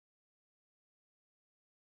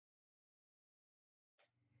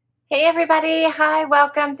Hey everybody, hi,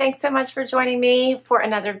 welcome. Thanks so much for joining me for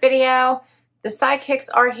another video. The sidekicks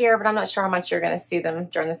are here, but I'm not sure how much you're going to see them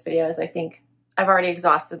during this video, as I think I've already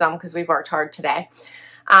exhausted them because we've worked hard today.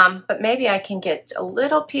 But maybe I can get a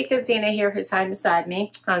little peek of Xena here, who's hiding beside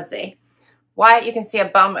me. Let's see. Wyatt, you can see a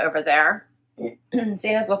bum over there.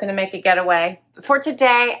 Xena's looking to make a getaway. For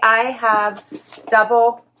today, I have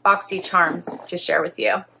double Boxy Charms to share with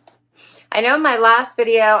you. I know in my last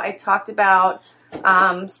video I talked about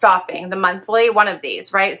stopping the monthly one of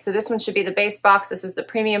these, right? So this one should be the base box. This is the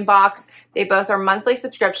premium box. They both are monthly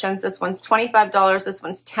subscriptions. This one's $25. This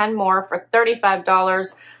one's 10 more for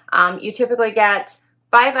 $35. You typically get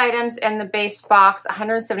 5 items in the base box,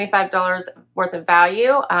 $175 worth of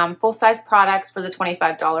value, full-size products for the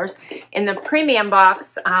 $25. In the premium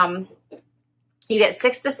box, you get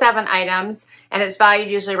 6 to 7 items, and it's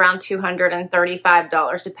valued usually around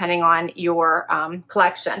 $235, depending on your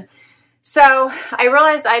collection. So I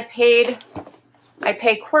realized I pay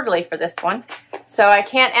quarterly for this one, so I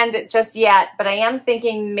can't end it just yet, but I am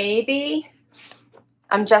thinking maybe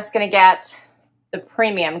I'm just going to get the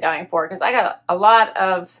premium going forward, because I got a lot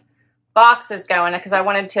of boxes going, because I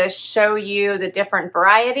wanted to show you the different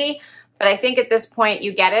variety, but I think at this point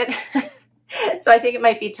you get it. So I think it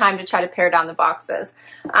might be time to try to pare down the boxes.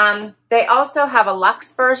 They also have a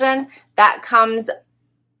luxe version that comes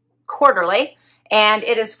quarterly, and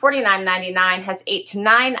it is $49.99, has 8 to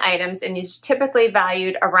 9 items, and is typically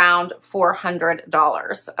valued around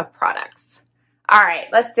 $400 of products. All right,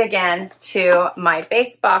 let's dig into my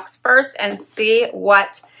base box first and see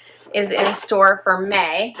what is in store for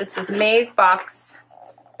May. This is May's box.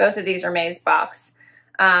 Both of these are May's box.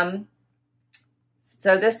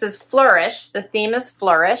 So this is Flourish. The theme is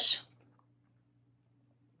Flourish.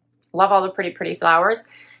 Love all the pretty flowers.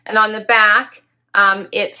 And on the back,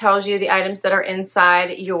 it tells you the items that are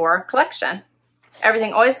inside your collection.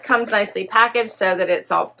 Everything always comes nicely packaged so that it's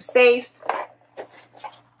all safe.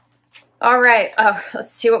 All right,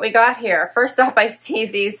 let's see what we got here. First up, I see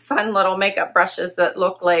these fun little makeup brushes that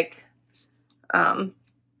look like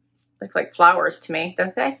flowers to me,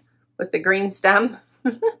 don't they? With the green stem.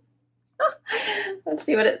 Let's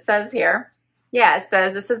see what it says here. Yeah, it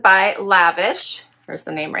says this is by Lavish. There's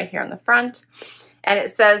the name right here on the front. And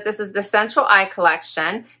it says this is the Essential Eye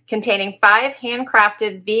Collection, containing 5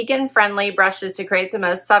 handcrafted, vegan-friendly brushes to create the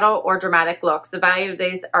most subtle or dramatic looks. The value of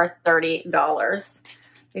these are $30.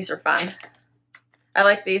 These are fun. I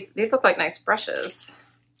like these. These look like nice brushes.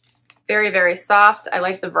 Very soft. I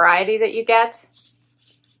like the variety that you get.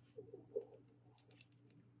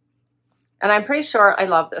 And I'm pretty sure I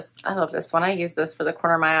love this. I love this one. I use this for the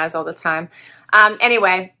corner of my eyes all the time.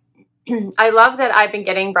 Anyway, I love that I've been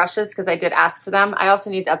getting brushes because I did ask for them. I also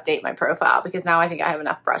need to update my profile because now I think I have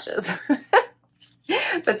enough brushes.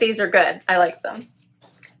 But these are good. I like them.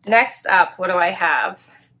 Next up, what do I have?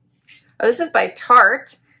 Oh, this is by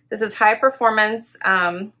Tarte. This is High Performance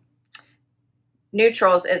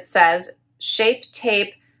Neutrals. It says Shape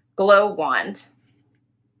Tape Glow Wand.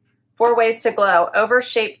 4 ways to glow. Over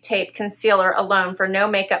Shape Tape concealer alone for no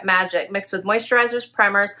makeup magic, mixed with moisturizers,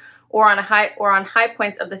 primers, or on high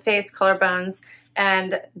points of the face, collarbones,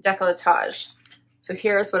 and décolletage. So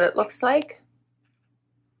here's what it looks like.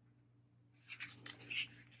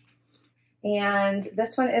 And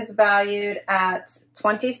this one is valued at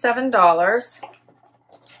 $27.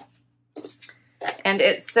 And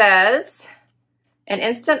it says an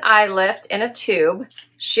instant eye lift in a tube,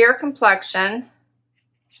 sheer complexion.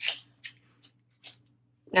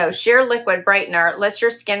 No, sheer liquid brightener lets your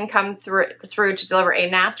skin come through to deliver a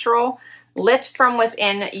natural, lit from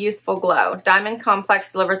within youthful glow. Diamond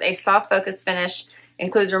Complex delivers a soft focus finish,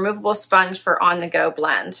 includes removable sponge for on-the-go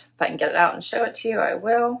blend. If I can get it out and show it to you, I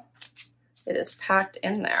will. It is packed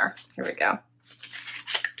in there. Here we go.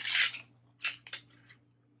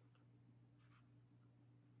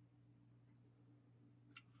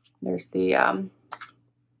 There's the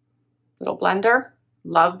little blender.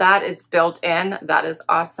 Love that. It's built in. That is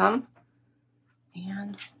awesome.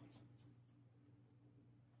 And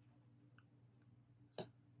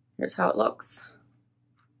here's how it looks.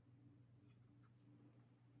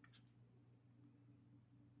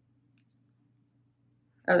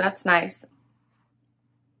 Oh, that's nice.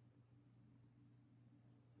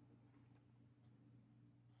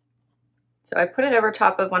 So I put it over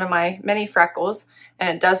top of one of my mini freckles,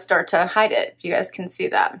 and it does start to hide it. You guys can see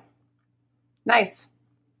that. Nice.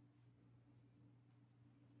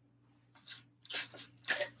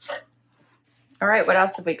 All right, what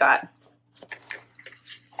else have we got?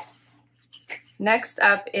 Next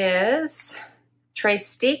up is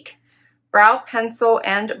Trestique Brow Pencil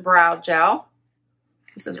and Brow Gel.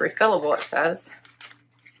 This is refillable, it says.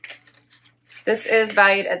 This is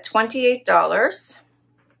valued at $28.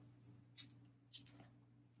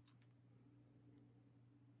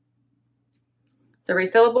 It's a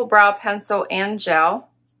refillable brow pencil and gel.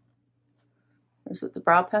 Here's what the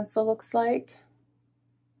brow pencil looks like.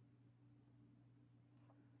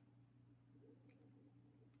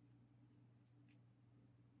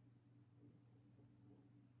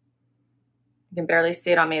 You can barely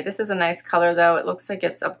see it on me. This is a nice color though. It looks like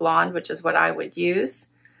it's a blonde, which is what I would use.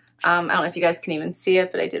 I don't know if you guys can even see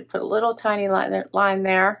it, but I did put a little tiny line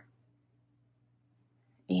there.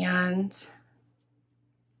 And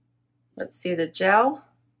let's see the gel.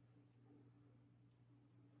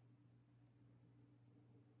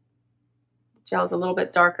 The gel's a little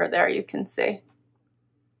bit darker there, you can see.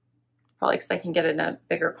 Probably because I can get it in a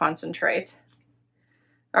bigger concentrate.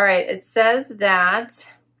 All right, it says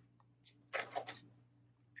that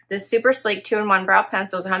this super sleek 2-in-1 brow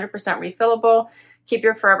pencil is 100% refillable. Keep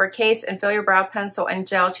your forever case and fill your brow pencil and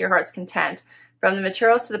gel to your heart's content. From the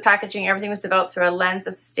materials to the packaging, everything was developed through a lens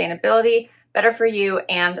of sustainability, better for you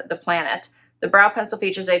and the planet. The brow pencil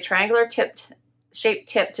features a triangular shaped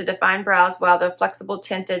tip to define brows, while the flexible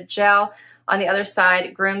tinted gel on the other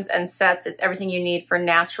side grooms and sets. It's everything you need for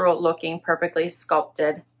natural looking, perfectly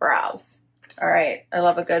sculpted brows. All right, I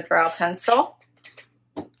love a good brow pencil.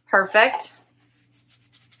 Perfect.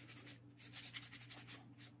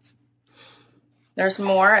 There's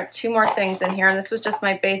more. I have 2 more things in here, and this was just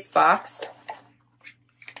my base box.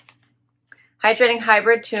 Hydrating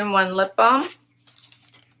Hybrid 2-in-1 Lip Balm.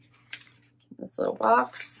 This little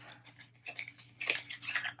box.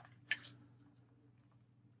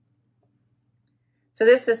 So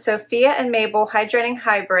this is Sophia and Mabel Hydrating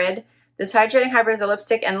Hybrid. This Hydrating Hybrid is a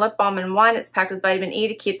lipstick and lip balm in one. It's packed with vitamin E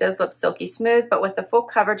to keep those lips silky smooth, but with the full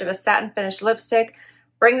coverage of a satin finished lipstick.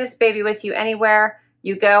 Bring this baby with you anywhere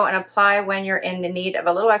you go and apply when you're in the need of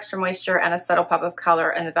a little extra moisture and a subtle pop of color,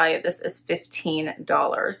 and the value of this is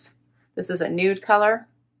 $15. This is a nude color.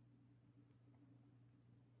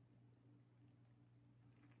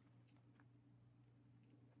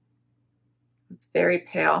 It's very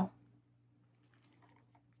pale.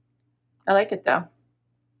 I like it though.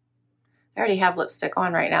 I already have lipstick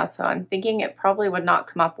on right now, so I'm thinking it probably would not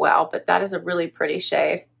come up well, but that is a really pretty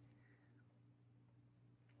shade.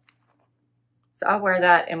 So I'll wear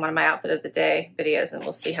that in one of my outfit of the day videos and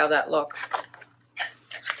we'll see how that looks.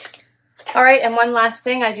 All right, and one last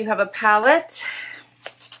thing, I do have a palette.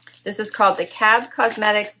 This is called the Cab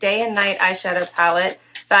Cosmetics Day and Night Eyeshadow Palette.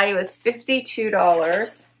 Value is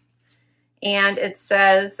 $52. And it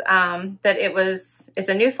says that it's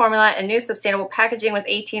a new formula and new sustainable packaging with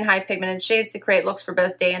 18 high pigmented shades to create looks for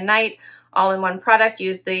both day and night. All in one product.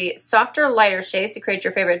 Use the softer, lighter shades to create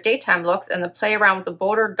your favorite daytime looks and the play around with the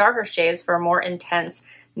bolder, darker shades for a more intense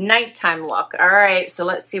nighttime look. All right, so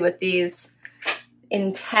let's see what these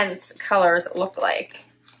intense colors look like.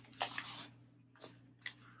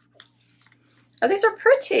 Oh, these are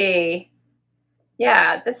pretty.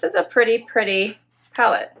 Yeah, this is a pretty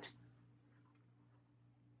palette.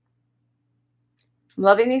 I'm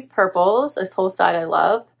loving these purples. This whole side I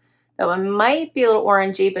love. That one might be a little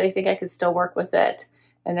orangey, but I think I could still work with it.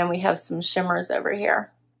 And then we have some shimmers over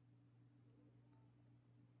here.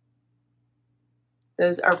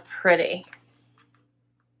 Those are pretty.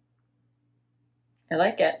 I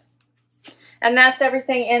like it. And that's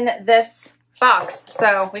everything in this box.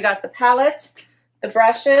 So we got the palette, the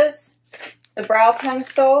brushes, the brow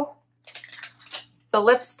pencil, the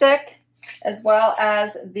lipstick, as well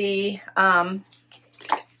as the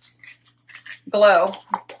glow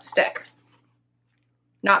stick.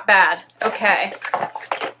 Not bad. Okay.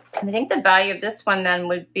 And I think the value of this one then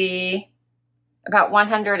would be about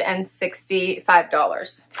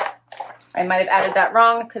 $165. I might have added that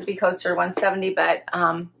wrong. It could be closer to $170, but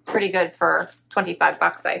pretty good for 25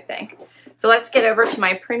 bucks, I think. So let's get over to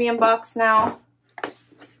my premium box now.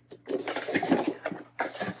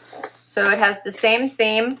 So it has the same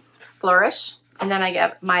theme, Flourish. And then I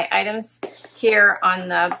get my items here on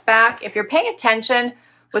the back. If you're paying attention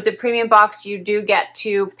with the premium box, you do get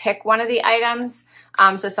to pick one of the items.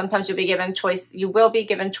 So sometimes you'll be given choice. You will be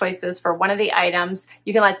given choices for one of the items.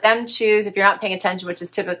 You can let them choose if you're not paying attention, which is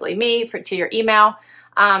typically me, to your email.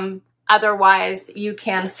 Otherwise, you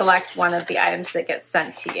can select one of the items that gets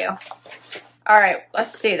sent to you. All right,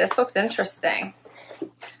 let's see. This looks interesting.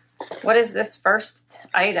 What is this first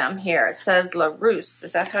item here? It says La Rousse.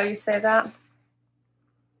 Is that how you say that?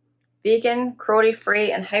 Vegan,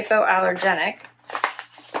 cruelty-free, and hypoallergenic.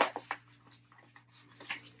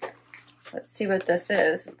 Let's see what this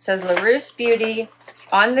is. It says La Rousse Beauty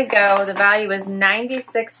on the go. The value is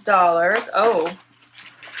 $96. Oh,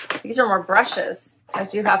 these are more brushes. I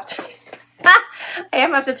do have to. I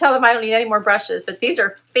am have to tell them I don't need any more brushes, but these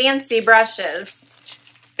are fancy brushes.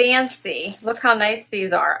 Fancy. Look how nice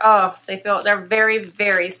these are. Oh, they're very,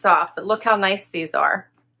 very soft, but look how nice these are.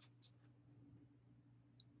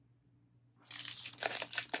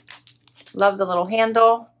 Love the little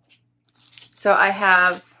handle. So I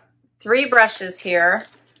have 3 brushes here.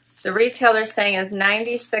 The retailer is saying is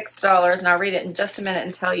 $96, and I'll read it in just a minute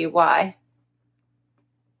and tell you why.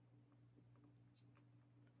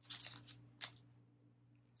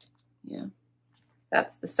 Yeah,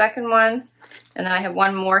 that's the second one. And then I have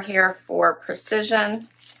one more here for precision.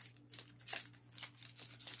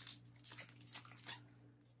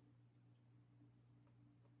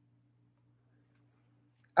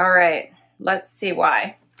 All right, let's see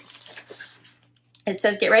why. It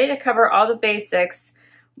says, get ready to cover all the basics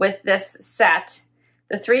with this set.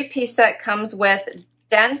 The 3-piece set comes with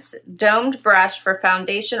dense domed brush for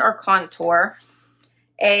foundation or contour,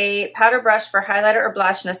 a powder brush for highlighter or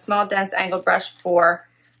blush, and a small dense angled brush for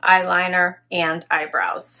eyeliner and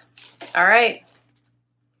eyebrows. All right.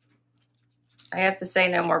 I have to say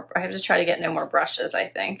no more. I have to try to get no more brushes, I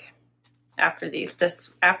think, after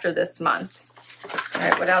this month. All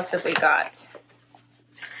right, what else have we got?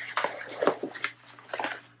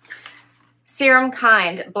 Serum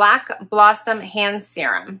Kind Black Blossom Hand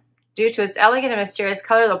Serum. Due to its elegant and mysterious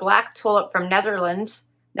color, the black tulip from Netherlands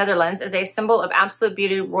is a symbol of absolute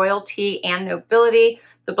beauty, royalty, and nobility.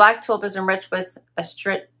 The black tulip is enriched with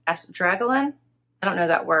astragalin. I don't know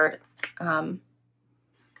that word. A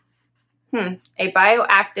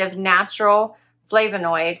bioactive natural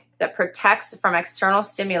flavonoid that protects from external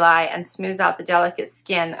stimuli and smooths out the delicate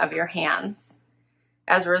skin of your hands.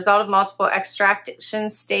 As a result of multiple extraction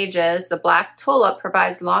stages, the black tulip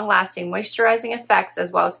provides long-lasting moisturizing effects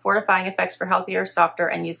as well as fortifying effects for healthier, softer,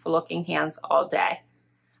 and youthful-looking hands all day.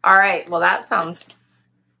 All right, well, that sounds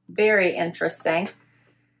very interesting.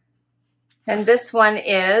 And this one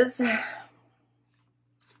is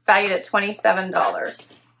valued at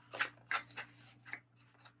 $27.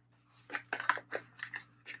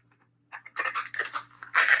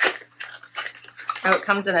 Oh, it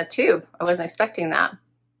comes in a tube. I wasn't expecting that.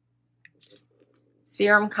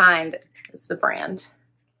 Serum Kind is the brand.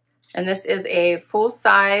 And this is a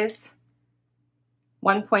full-size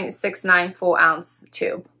 1.69 full ounce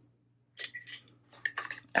tube.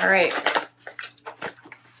 All right.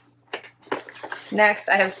 Next,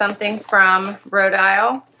 I have something from Rhode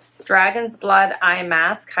Isle. Dragon's Blood Eye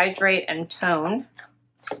Mask, Hydrate and Tone.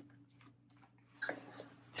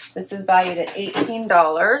 This is valued at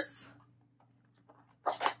 $18.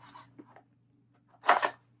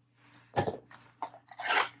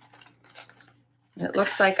 It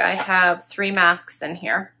looks like I have 3 masks in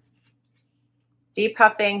here.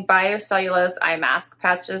 Depuffing Biocellulose Eye Mask.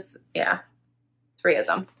 Patches, yeah, 3 of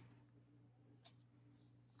them.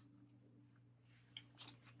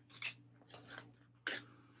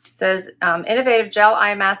 It says, innovative gel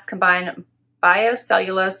eye masks combine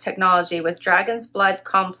biocellulose technology with Dragon's Blood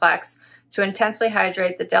Complex to intensely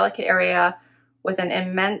hydrate the delicate area with an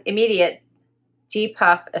immediate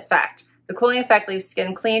depuff effect. The cooling effect leaves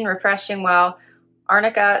skin clean, refreshing, while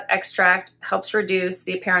arnica extract helps reduce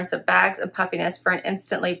the appearance of bags and puffiness for an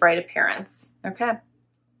instantly bright appearance. Okay.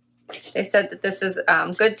 They said that this is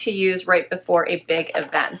good to use right before a big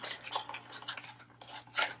event.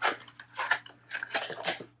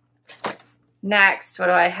 Next, what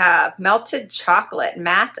do I have? Melted Chocolate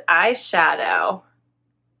Matte Eyeshadow.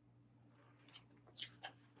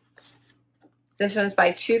 This one's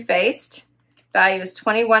by Too Faced. Value is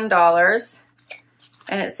 $21.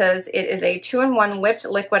 And it says it is a 2-in-1 whipped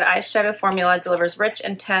liquid eyeshadow formula. Delivers rich,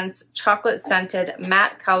 intense, chocolate-scented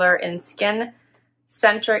matte color in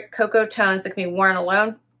skin-centric cocoa tones that can be worn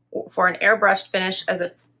alone for an airbrushed finish as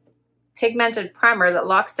a pigmented primer that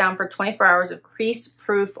locks down for 24 hours of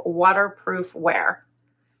crease-proof, waterproof wear.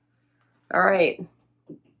 All right.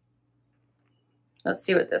 Let's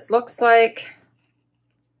see what this looks like.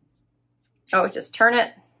 Oh, just turn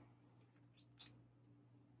it.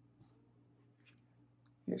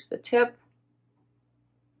 Here's the tip.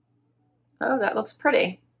 Oh, that looks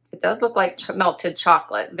pretty. It does look like melted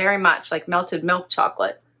chocolate, very much like melted milk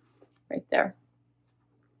chocolate right there.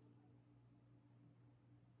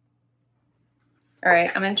 All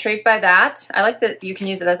right, I'm intrigued by that. I like that you can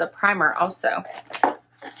use it as a primer also.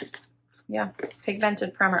 Yeah,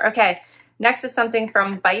 pigmented primer. Okay, next is something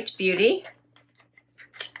from Bite Beauty.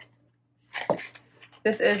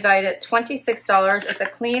 This is valued at $26. It's a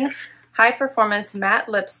clean, high-performance matte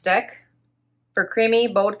lipstick for creamy,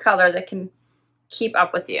 bold color that can keep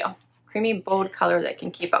up with you. Creamy, bold color that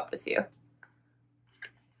can keep up with you.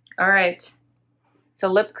 All right. It It's a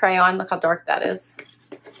lip crayon. Look how dark that is.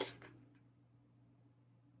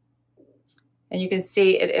 And you can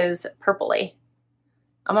see it is purpley.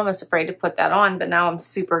 I'm almost afraid to put that on, but now I'm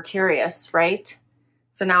super curious, right?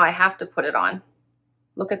 So now I have to put it on.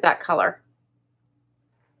 Look at that color.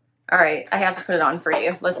 All right, I have to put it on for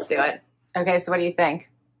you. Let's do it. Okay, so what do you think?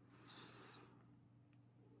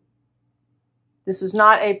 This is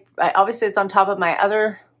not a, obviously it's on top of my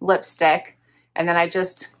other lipstick, and then I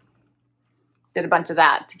just did a bunch of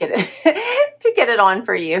that to get it to get it on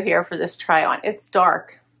for you here for this try on. It's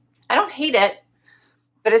dark. I don't hate it,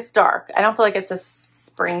 but it's dark. I don't feel like it's a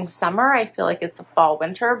spring, summer. I feel like it's a fall,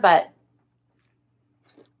 winter, but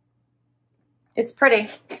it's pretty.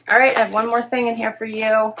 All right, I have one more thing in here for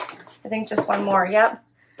you. I think just one more. Yep.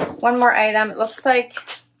 One more item. It looks like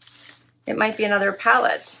it might be another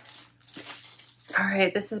palette. All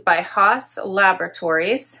right, this is by Haas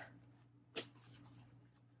Laboratories.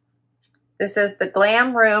 This is the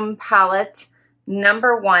Glam Room palette,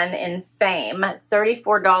 #1 in Fame.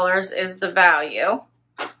 $34 is the value.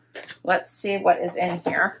 Let's see what is in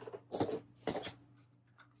here.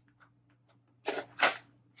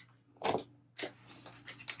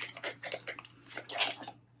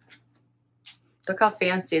 Look how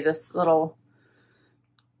fancy this little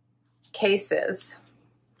case is.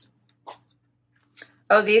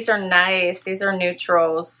 Oh, these are nice. These are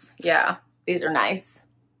neutrals. Yeah, these are nice.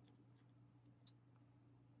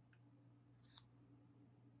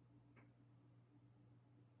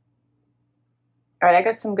 All right,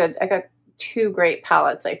 I got 2 great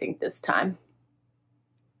palettes, I think, this time.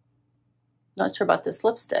 Not sure about this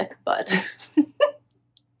lipstick, but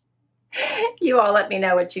you all let me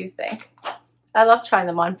know what you think. I love trying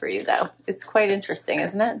them on for you, though. It's quite interesting,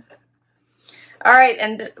 isn't it? All right,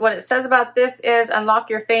 and what it says about this is unlock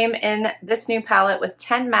your fame in this new palette with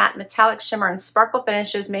 10 matte, metallic shimmer, and sparkle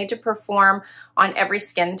finishes made to perform on every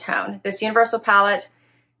skin tone. This universal palette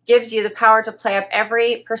gives you the power to play up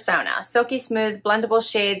every persona. Silky smooth, blendable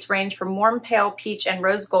shades range from warm pale peach and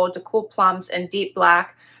rose gold to cool plums and deep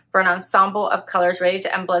black for an ensemble of colors ready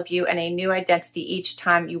to envelop you in a new identity each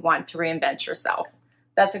time you want to reinvent yourself.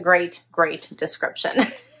 That's a great, great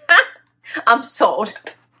description. I'm sold.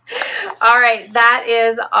 All right, that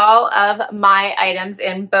is all of my items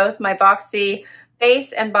in both my Boxy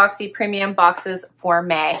Base and Boxy Premium boxes for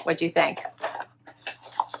May. What do you think?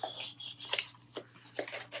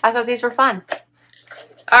 I thought these were fun.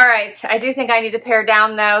 All right, I do think I need to pare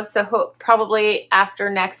down though, so probably after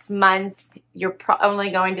next month, you're only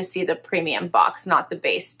going to see the premium box, not the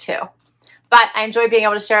base too. But I enjoy being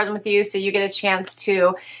able to share them with you so you get a chance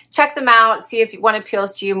to check them out, see if one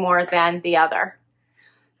appeals to you more than the other.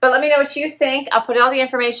 But let me know what you think. I'll put all the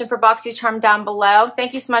information for Boxy Charm down below.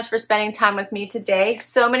 Thank you so much for spending time with me today.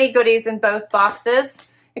 So many goodies in both boxes.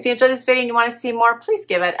 If you enjoyed this video and you want to see more, please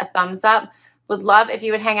give it a thumbs up. Would love if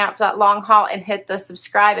you would hang out for that long haul and hit the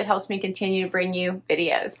subscribe. It helps me continue to bring you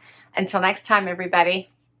videos. Until next time, everybody.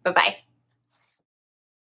 Bye-bye.